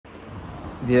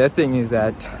The other thing is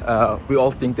that we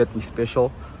all think that we're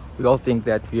special. We all think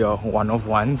that we are one of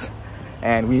ones,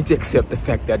 and we need to accept the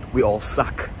fact that we all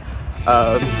suck.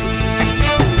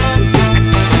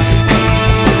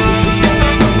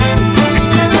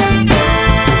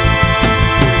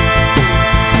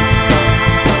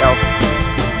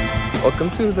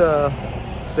 Welcome to the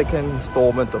second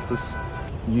installment of this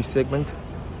new segment.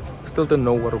 Still don't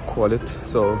know what to call it,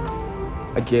 so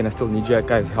again I still need your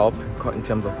guys' help in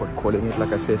terms of what calling it.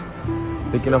 Like I said,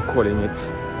 thinking of calling it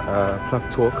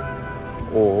plug talk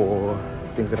or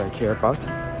things that I care about.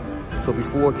 So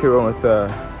before I carry on with the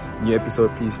new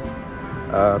episode, please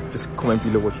just comment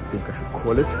below what you think I should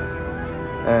call it.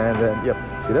 And then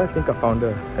today I think I found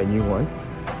a new one.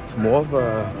 It's more of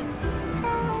a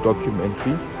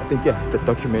documentary. I think it's a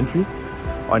documentary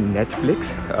on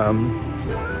Netflix.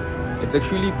 It's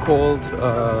actually called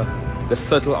The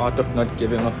Subtle Art of Not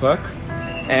Giving a Fuck,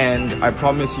 and I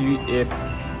promise you, if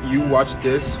you watch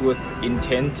this with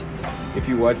intent, if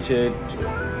you watch it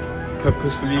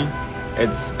purposefully,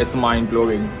 it's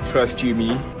mind-blowing. Trust you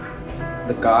me.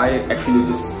 The guy actually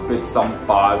just spit some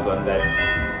bars on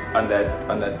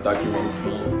that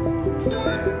documentary.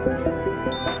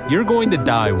 You're going to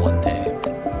die one day.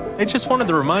 I just wanted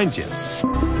to remind you,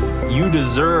 you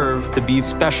deserve to be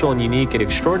special and unique and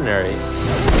extraordinary.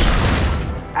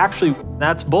 Actually,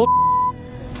 that's bull.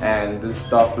 And this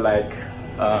stuff like,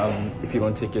 if you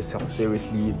don't take yourself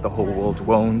seriously, the whole world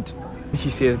won't. He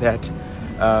says that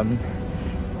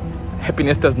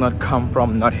happiness does not come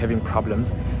from not having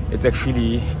problems. It's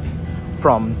actually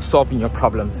from solving your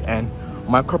problems. And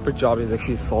my corporate job is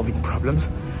actually solving problems.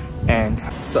 And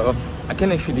so I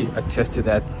can actually attest to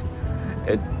that.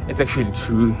 It's actually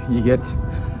true. You get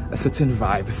a certain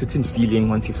vibe, a certain feeling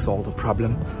once you've solved a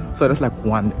problem. So that's like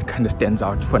one that kind of stands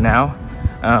out for now.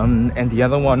 And the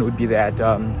other one would be that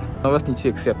all of us need to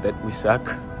accept that we suck,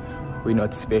 we're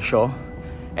not special,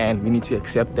 and we need to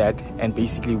accept that, and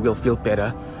basically we'll feel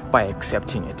better by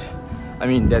accepting it. I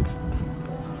mean, that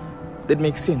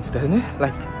makes sense, doesn't it?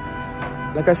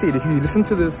 Like I said, if you listen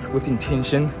to this with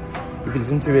intention, if you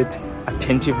listen to it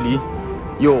attentively,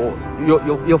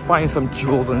 you'll find some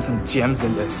jewels and some gems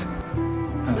in this.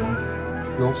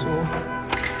 He also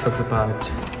talks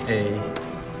about a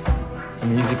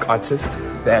music artist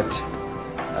that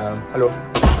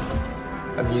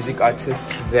a music artist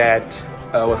that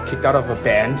was kicked out of a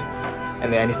band,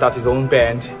 and then he starts his own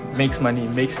band, makes money,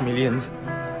 makes millions,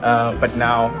 but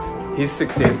now his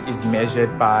success is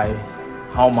measured by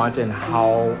how much he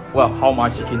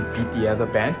can beat the other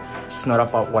band. It's not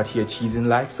about what he achieves in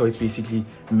life, so it's basically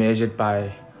measured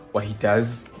by what he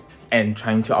does and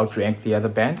trying to outrank the other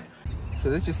band. So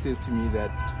this just says to me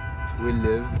that we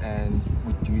live and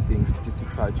we do things just to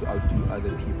try to outdo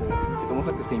other people. It's almost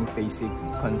like the same basic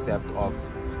concept of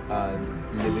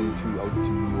living to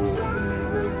outdo your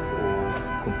neighbors or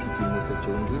competing with the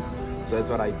Joneses. So that's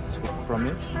what I took from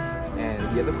it.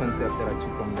 And the other concept that I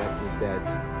took from that was that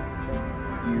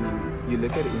you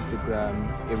look at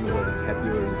Instagram, everyone is happy,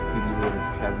 everyone is pretty, everyone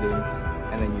is traveling,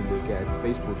 and then you look at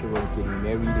Facebook, everyone's getting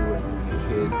married, everyone's having a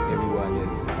kid, everyone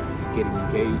is getting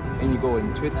engaged, and you go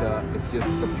on Twitter, it's just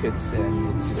the pits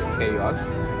and it's just chaos.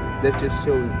 This just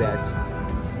shows that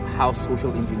how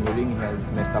social engineering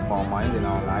has messed up our minds and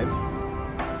our lives.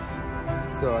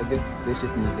 So I guess this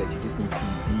just means that you just need to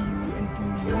be you and do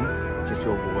you, just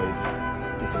to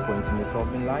avoid disappointing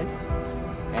yourself in life.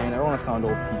 And I don't want to sound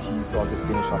all preachy, so I'll just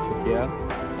finish off with here.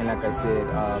 And like I said,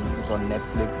 it's on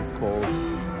Netflix. It's called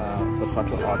The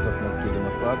Subtle Art of Not Giving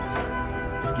a Fuck.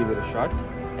 Just give it a shot.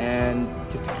 And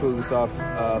just to close this off,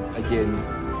 again,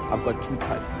 I've got two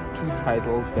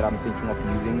titles that I'm thinking of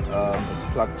using. It's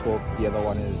Plug Talk. The other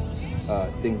one is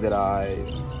things that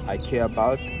I care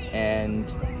about. And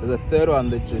there's a third one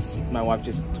that my wife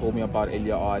just told me about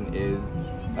earlier on, is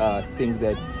things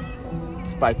that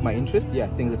spike my interest.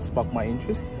 Things that spark my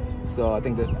interest. So I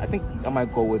think I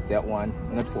might go with that one,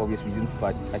 not for obvious reasons,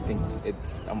 but I think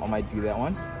I might do that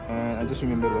one. And I just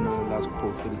remembered one of the last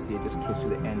quotes that he said just close to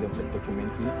the end of the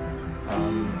documentary.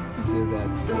 He says that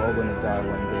we're all gonna die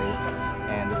one day,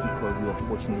 and that's because we were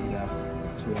fortunate enough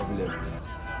to have lived.